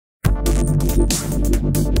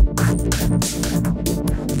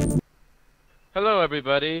Hello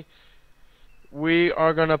everybody. We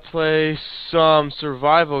are gonna play some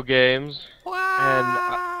survival games,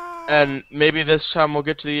 and maybe this time we'll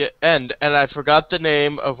get to the end. And I forgot the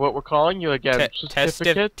name of what we're calling you again.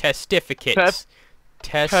 Testificates.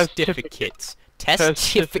 Testificates.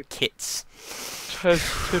 Testificate.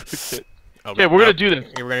 Okay, Okay, we're gonna do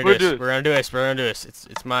this. We're gonna do this.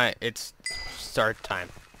 It's start time.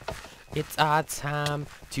 It's our time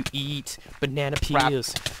to eat banana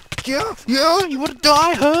peels. Yeah, you wanna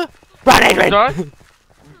die, huh? Run, Adrian! Die?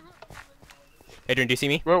 Adrian, do you see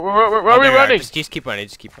me? Where are we there you running? Just keep running.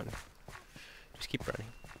 Just keep running.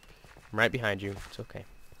 I'm right behind you. It's okay.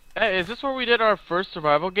 Hey, is this where we did our first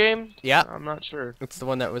survival game? Yeah. I'm not sure. It's the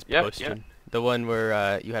one that was Yep, posted. yep. The one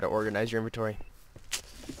where you had to organize your inventory.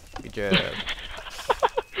 Good job.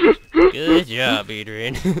 Good job,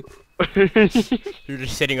 Adrian. You're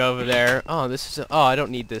just sitting over there. Oh, I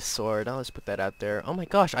don't need this sword. I'll just put that out there. Oh my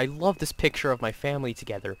gosh, I love this picture of my family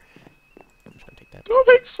together. I'm just gonna take that. Don't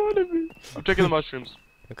make fun of me. I'm taking the mushrooms.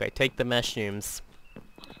 Okay, take the mushrooms.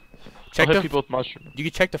 I'll hit people with mushrooms. You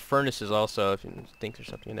can check the furnaces also if you think there's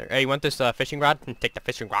something in there. Hey, you want this fishing rod? Take the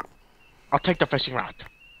fishing rod. I'll take the fishing rod.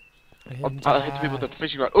 I'll hit the people with the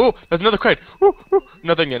fishing rod. Oh, there's another crate. Ooh, ooh,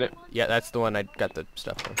 nothing in it. Yeah, that's the one I got the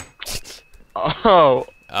stuff from. Oh.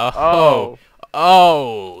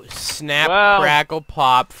 Oh, snap, Well. crackle,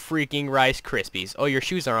 pop, freaking Rice Krispies. Oh, your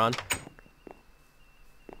shoes are on.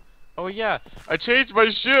 Oh yeah, I changed my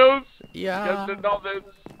shoes. Yeah. You guys didn't know this.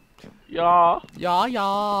 Yeah. Yeah.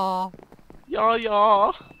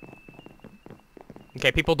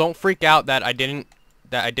 Okay, people, don't freak out that I didn't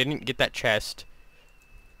get that chest.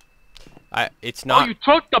 It's Oh, not. you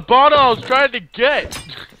took the bottle I was trying to get.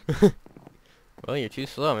 Well, you're too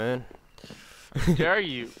slow, man. Dare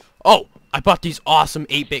you? Oh, I bought these awesome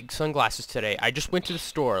 8-bit sunglasses today. I just went to the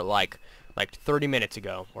store like 30 minutes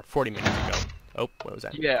ago or 40 minutes ago. Oh, what was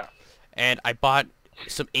that? Yeah. And I bought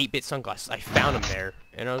some 8-bit sunglasses. I found them there,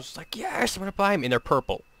 and I was just like, yes, I'm gonna buy them. And they're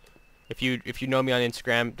purple. If you know me on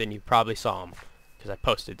Instagram, then you probably saw them because I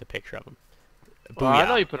posted the picture of them. Well, I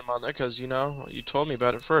know you put them on there because you told me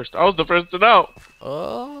about it first. I was the first to know.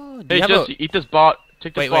 Oh. Hey, Jesse, eat this bot.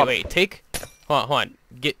 Take this bot. Wait. Hold on.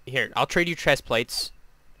 Get here. I'll trade you chest plates.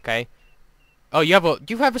 Okay. Oh, you have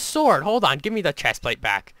a sword. Hold on. Give me the chest plate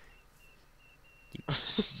back. You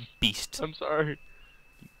beast. I'm sorry.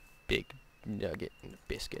 Big nugget and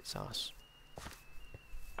biscuit sauce.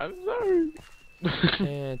 I'm sorry.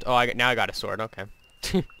 And now I got a sword. Okay.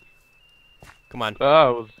 Come on.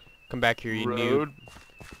 Oh. Come back here, you Rude. noob.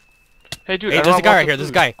 Hey, dude. Hey, there's a guy right here. There's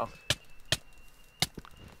a guy.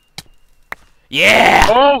 Yeah!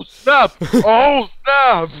 Oh snap! Oh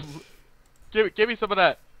snap! Give me some of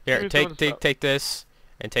that. Here, take this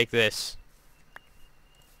and take this.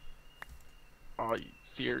 Oh, you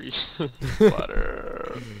theory.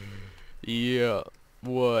 Butter. Yeah.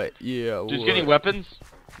 What? Yeah. Just getting weapons?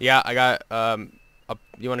 Yeah, I got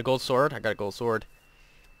you want a gold sword? I got a gold sword.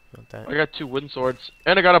 You want that? I got 2 wooden swords.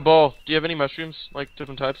 And I got a bowl. Do you have any mushrooms? Like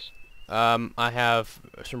different types? I have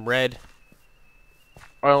some red.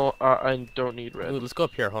 I don't need red. Ooh, let's go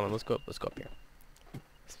up here. Hold on. Let's go up here.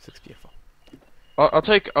 This looks beautiful. I'll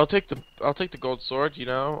take the gold sword,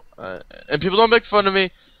 and people don't make fun of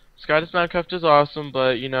me. Skydance Minecraft is awesome,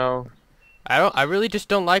 but I really just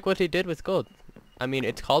don't like what they did with gold. I mean,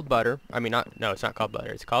 it's called butter. I mean, no, it's not called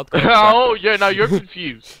butter. It's called gold. Oh yeah, now you're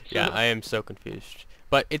confused. Yeah, I am so confused.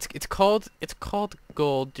 But it's called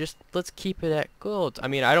gold. Just let's keep it at gold. I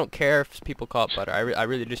mean, I don't care if people call it butter. I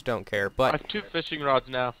really just don't care. But I have 2 fishing rods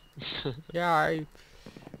now. yeah,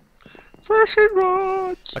 fishing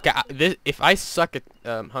rods. Okay, if I suck at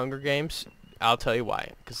Hunger Games, I'll tell you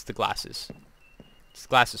why. Because it's the glasses. It's the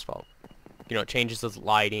glasses' fault. It changes the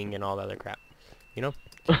lighting and all that other crap.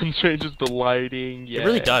 It changes the lighting. Yeah. It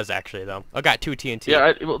really does, actually, though. I got 2 TNT.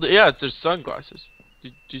 Yeah, there's sunglasses.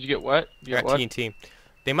 Did you get what? I got TNT.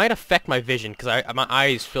 They might affect my vision because my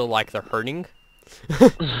eyes feel like they're hurting.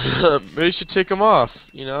 Maybe you should take them off.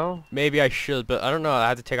 Maybe I should, but I don't know. I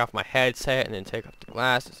have to take off my headset and then take off the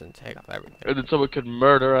glasses and take off everything. And then someone could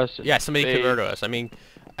murder us. Yeah, somebody could murder us. I mean,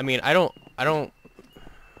 I don't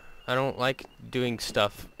like doing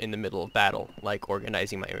stuff in the middle of battle, like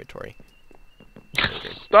organizing my inventory.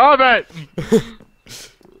 Stop it!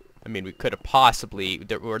 I mean, we could have possibly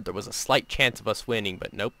there was a slight chance of us winning,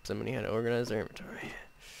 but nope. Somebody had to organize their inventory.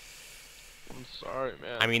 I'm sorry,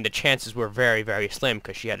 man. I mean, the chances were very, very slim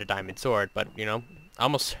because she had a diamond sword, but I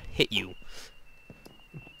almost hit you.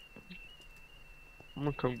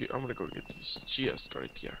 I'm gonna go get these chests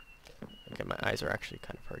right here. Okay, my eyes are actually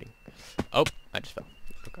kind of hurting. Oh, I just fell.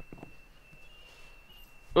 Okay.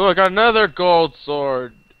 Oh, I got another gold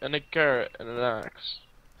sword and a carrot and an axe.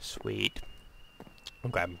 Sweet.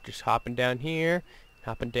 Okay, I'm just hopping down here,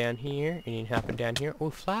 and then hopping down here. Oh,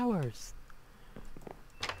 flowers.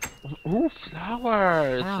 Ooh,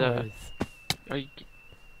 flowers. Flowers. I-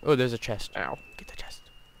 Oh, there's a chest. Ow. Get the chest.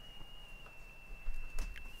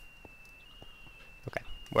 Okay.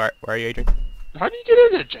 Where are you, Adrian? How do you get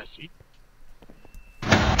in there, Jesse?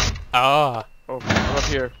 Ah. Oh, I'm up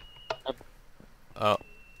here. Oh.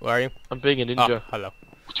 Where are you? I'm being a Oh, ninja. hello.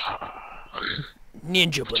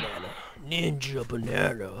 Ninja banana. Ninja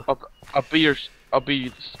banana. I'll be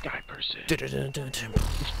the sky person.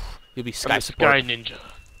 You'll be I'm sky the support. sky ninja.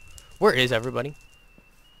 Where is everybody?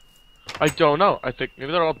 I don't know. I think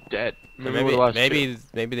maybe they're all dead. Or Maybe, we're the last two.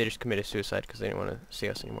 maybe they just committed suicide because they didn't want to see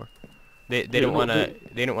us anymore. They Yeah, don't want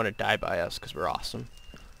to die by us because we're awesome.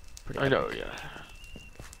 Pretty I know. epic.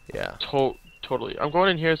 Yeah. Yeah. Totally. I'm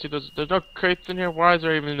going in here. See, there's no crates in here. Why is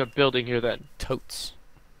there even a building here then? Totes.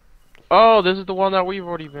 Oh, this is the one that we've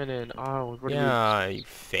already been in. Oh, we've already Yeah, you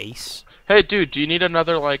face. Hey, dude, do you need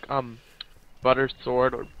another like butter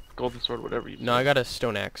sword or golden sword, whatever you? No, I got a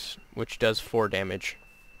stone axe, which does 4 damage.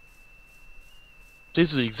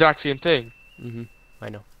 These are the exact same thing. I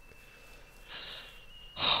know.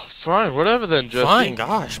 Fine, whatever then, Jesse. Fine,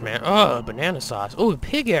 gosh, man. Oh, banana sauce. Oh,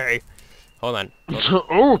 piggy. Hold on.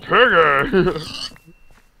 Oh, piggy.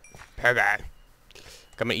 Piggy. I'm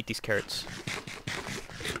gonna eat these carrots.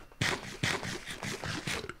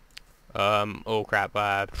 Oh crap.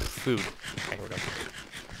 Food. Okay, here we go.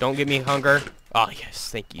 Don't give me hunger. Oh yes,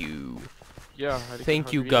 thank you. Yeah. I didn't Thank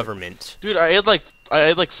get you, hungry either. government. Dude, I ate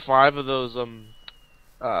like 5 of those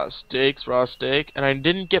steaks, raw steak, and I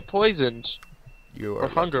didn't get poisoned You or are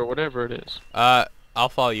hunger, whatever it is. I'll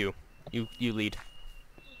follow you. You lead.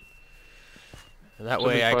 And that So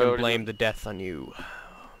way we I can priority blame the death on you.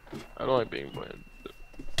 I don't like being blamed.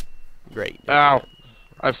 Great. Ow!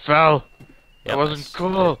 I fell. Yep, That wasn't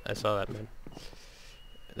cool. I saw that, man.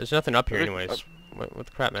 There's nothing up here Okay, anyways. What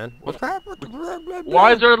the crap, man? What the crap?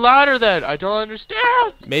 Why is there a ladder then? I don't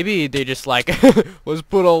understand. Maybe they just like, let's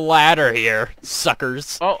put a ladder here,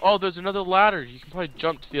 suckers. Oh, there's another ladder. You can probably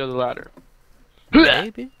jump to the other ladder.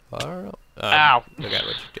 Maybe? I don't know. Ow. Look at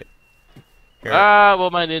what you did. Here,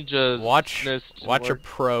 Well, my ninja. watch a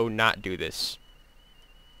pro not do this.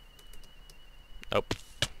 Oh.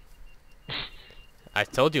 I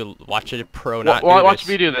told you, watch a pro not do this. Watch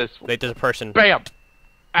me do this. Wait, there's a person. Bam.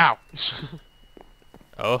 Ow.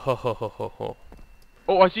 Oh ho ho ho ho ho.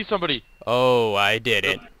 Oh, I see somebody. Oh, I did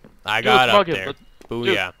it. I Dude, got let's up mug him. there. Dude,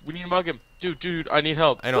 Booyah. we need to mug him. Dude, I need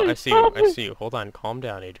help. I know, I Please see you. help I me. see you. Hold on, calm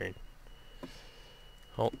down, Adrian.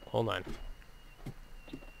 Hold on.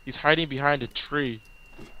 He's hiding behind a tree.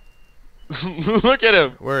 Look at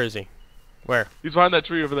him. Where is he? Where? He's behind that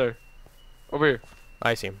tree over there. Over here.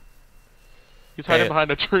 I see him. He's hiding Hey.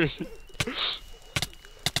 behind a tree.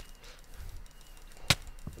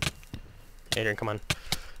 Adrian, come on.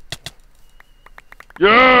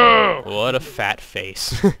 Yeah! What a fat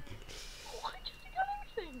face.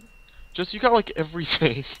 Just, you got like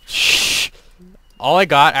everything. Shh. All I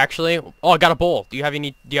got, actually... Oh, I got a bowl. Do you have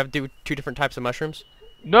 2 different types of mushrooms?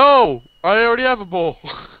 No! I already have a bowl.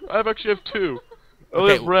 I actually have 2. I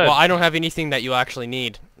only have red. well, I don't have anything that you actually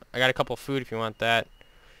need. I got a couple of food if you want that.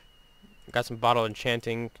 Got some bottle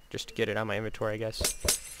enchanting, just to get it out of my inventory, I guess.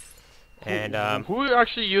 And, Who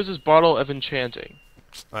actually uses bottle of enchanting?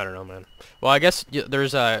 I don't know, man. Well, I guess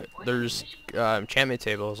there's enchantment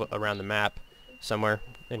tables around the map somewhere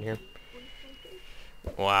in here.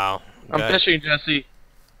 Wow. I'm Got- fishing, Jesse.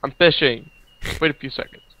 I'm fishing. Wait a few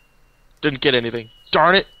seconds. Didn't get anything.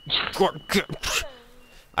 Darn it!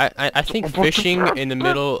 I think fishing in the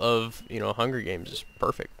middle of, Hunger Games is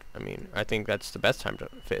perfect. I mean, I think that's the best time to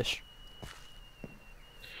fish.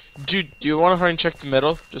 Do you want to hurry and check the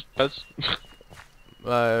middle? Just that's.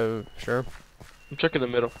 Sure. I'm checking the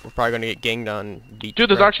middle. We're probably gonna get ganged on beach. Dude,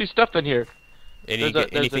 there's prep. actually stuff in here. There's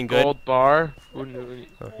Anything a good? gold bar. Ooh, no,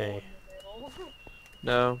 Okay.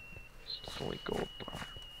 no. It's only gold bar.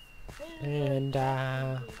 And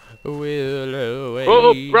I will always.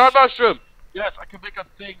 Oh, brown mushroom! Yes, I can make a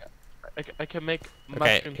thing. I can make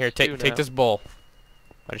Okay, mushroom here, stew take now. this bowl.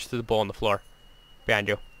 I just threw the bowl on the floor. Behind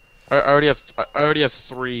you. I already have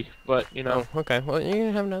 3, but you know. Oh, okay. Well, you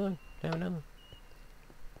can have another. Have another.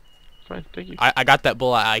 Fine, thank you. I got that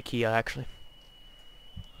bowl at IKEA actually.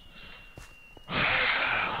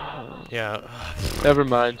 Yeah. Never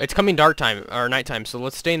mind. It's coming dark time or nighttime, so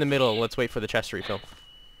let's stay in the middle. Let's wait for the chest to refill.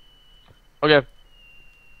 Okay.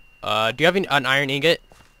 Do you have an iron ingot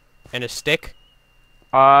and a stick?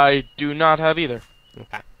 I do not have either.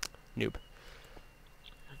 Okay. Noob.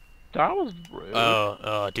 That was rude.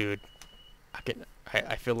 Oh, dude.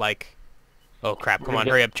 I feel like... Oh, crap. Come on,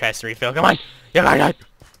 hurry up, chest, refill. Come on.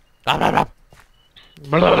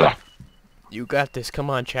 You got this. Come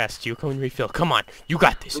on, chest. You can refill. Come on. You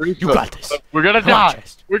got this. You got this. We're gonna die.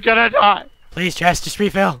 We're gonna die. Please, chest, just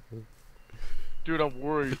refill. Dude, I'm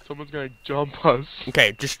worried. Someone's gonna jump us.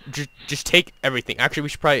 Okay, just take everything. Actually, we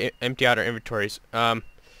should probably empty out our inventories.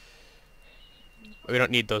 We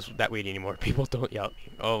don't need that weed anymore. People don't yell at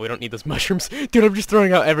me. Oh, we don't need those mushrooms. Dude, I'm just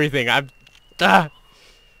throwing out everything. Oh,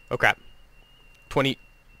 crap. 20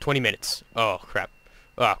 minutes. Oh, crap.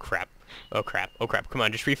 Oh, crap. Oh, crap. Oh, crap. Come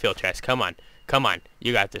on, just refill, chest. Come on. Come on.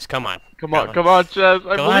 You got this. Come on. Come on, Chess.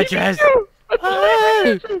 Come on, Chess.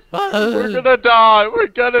 We're gonna die. We're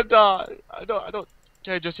gonna die. I don't.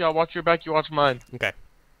 Okay, Jesse, I'll watch your back. You watch mine. Okay.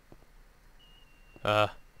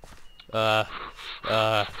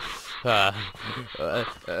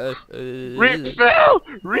 Refill!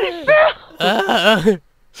 Refill!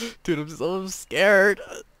 Dude, I'm so scared.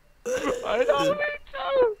 I know, me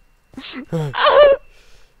too.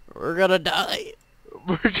 We're gonna die.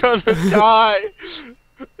 We're gonna die.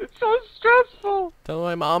 It's so stressful. Tell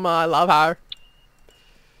my mama I love her.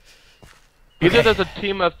 Either there's a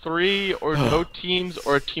team of 3 or no teams,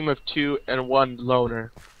 or a team of 2 and 1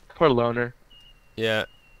 loner. Poor loner. Yeah.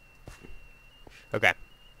 Okay.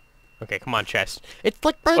 Okay, come on, chest. It's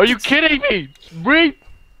like... Are you kidding me?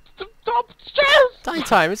 Stop stress!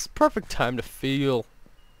 Time. It's the perfect time to feel.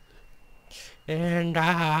 And,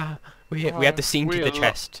 we have to sing to the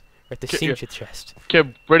chest. We have to sing to the chest.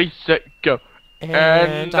 Okay, ready, set, go.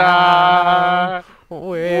 And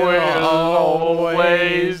will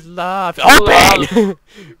always love... Open!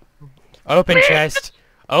 Open chest.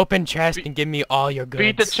 Open chest and give me all your goods.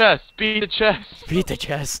 Beat the chest. Beat the chest. Beat the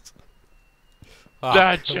chest. Oh,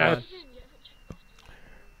 that chest.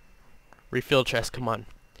 Refill chest. Come on.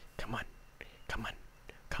 Come on. Come on.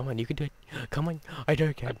 Come on. You can do it. Come on. I know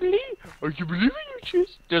you can. I believe. Are you believing you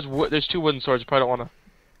chest? There's 2 wooden swords. You probably don't wanna.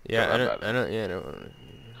 Yeah, I don't. Yeah, no.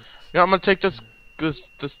 Yeah, I'm gonna take this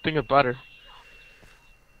thing of butter.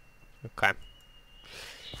 Okay.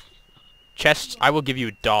 Chest, I will give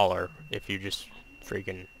you $1 if you just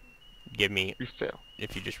freaking give me... Refill.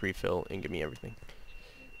 If you just refill and give me everything.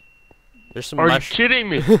 There's some... Are you kidding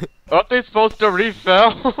me? Aren't they supposed to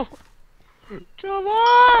refill? Come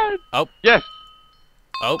on! Oh. Yes!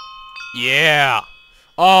 Oh. Yeah!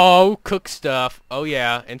 Oh, cook stuff. Oh,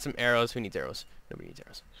 yeah. And some arrows. Who needs arrows? Nobody needs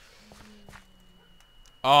arrows.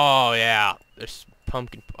 Oh, yeah. There's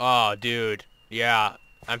pumpkin... Oh, dude. Yeah.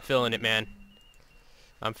 I'm feeling it, man.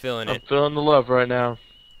 I'm feeling it. I'm feeling the love right now.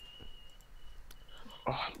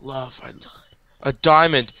 Oh, love. A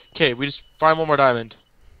diamond. Okay, we just find one more diamond.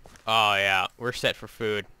 Oh, yeah. We're set for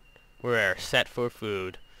food. We're set for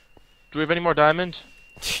food. Do we have any more diamond?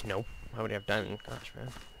 No. Why would we have diamond? Gosh, man.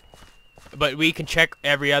 But we can check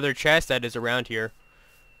every other chest that is around here.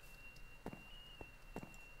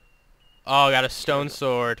 Oh, I got a stone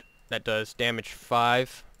sword that does damage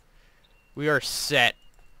 5. We are set.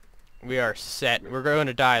 We are set. We're going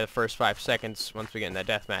to die the first 5 seconds once we get in that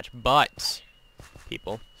death match. But,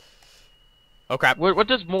 people. Oh crap! What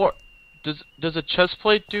does more? Does a chest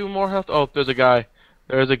plate do more health? Oh, there's a guy.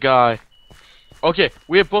 There's a guy. Okay,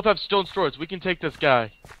 we both have stone swords. We can take this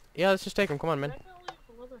guy. Yeah, let's just take him. Come on, man.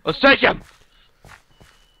 Let's take him.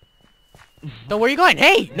 No, where are you going?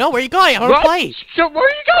 Hey, no, where are you going? I want to play. Where are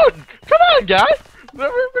you going? Come on, guy.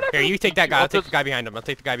 Here, you take that guy. I'll take the guy behind him. I'll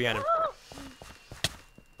take the guy behind him.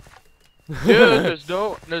 Dude,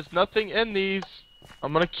 there's nothing in these.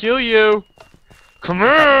 I'm gonna kill you. Come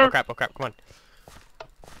here. Oh crap, oh crap, come on.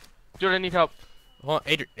 Dude, I need help. Hold on,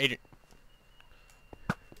 Adrian,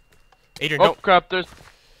 Oh no. crap, there's...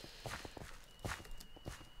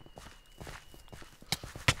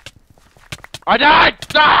 I died!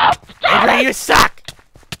 Stop! Stop! Adrian, you suck!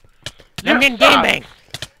 I'm getting game bang.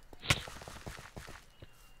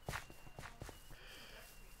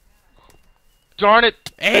 Darn it!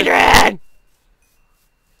 Adrian!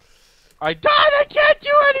 I died! I can't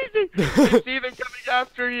do anything! I see them coming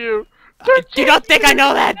after you! You don't think I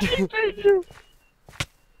know that?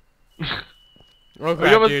 Oh, crap, are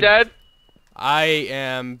you almost dude. dead? I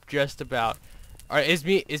am just about. Alright, is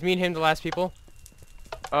me and him the last people?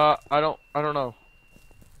 I don't know.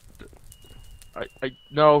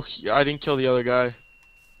 No, I didn't kill the other guy.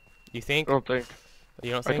 You think? I don't think.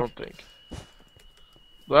 You don't think? I don't think.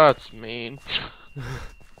 That's mean.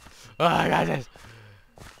 Oh, I got this.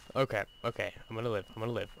 Okay, okay. I'm gonna live. I'm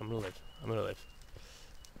gonna live. I'm gonna live. I'm gonna live.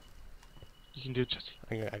 You can do it, Jesse.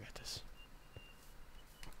 I got this.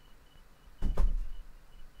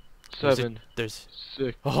 7. There's.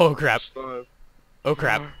 6. Oh crap. 5. Oh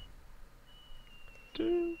crap.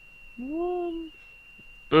 2, 1.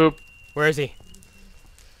 Boop. Where is he?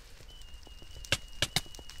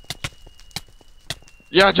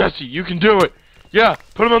 Yeah, Jesse, you can do it. Yeah,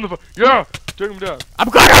 put him on the phone. Yeah, take him down. I'm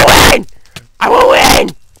gonna win! I will win!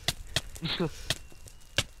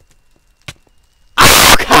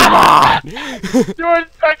 Oh, come on! You're in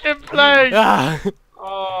second place. Ah,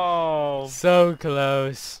 Oh. so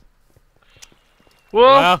close.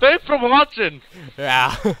 Well, thanks for watching.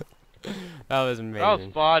 Yeah. That was amazing. That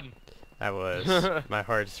was fun. That was. My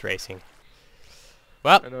heart's racing.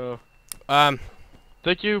 Well, I know. um,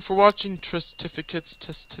 Thank you for watching Testificates.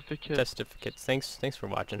 testificates. Thanks for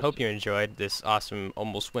watching. Hope you enjoyed this awesome,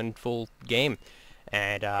 almost win-full game.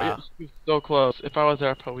 And, So close. If I was there,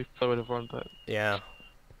 I probably would have won, but yeah.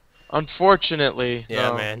 unfortunately, Yeah,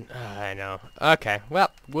 no. man. I know. Okay, well,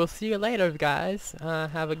 we'll see you later, guys.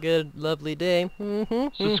 Have a good, lovely day.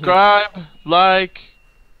 Subscribe, like,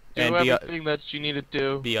 do And be everything that you need to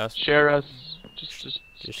do. us. Share us.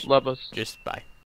 Just love us. Just bye.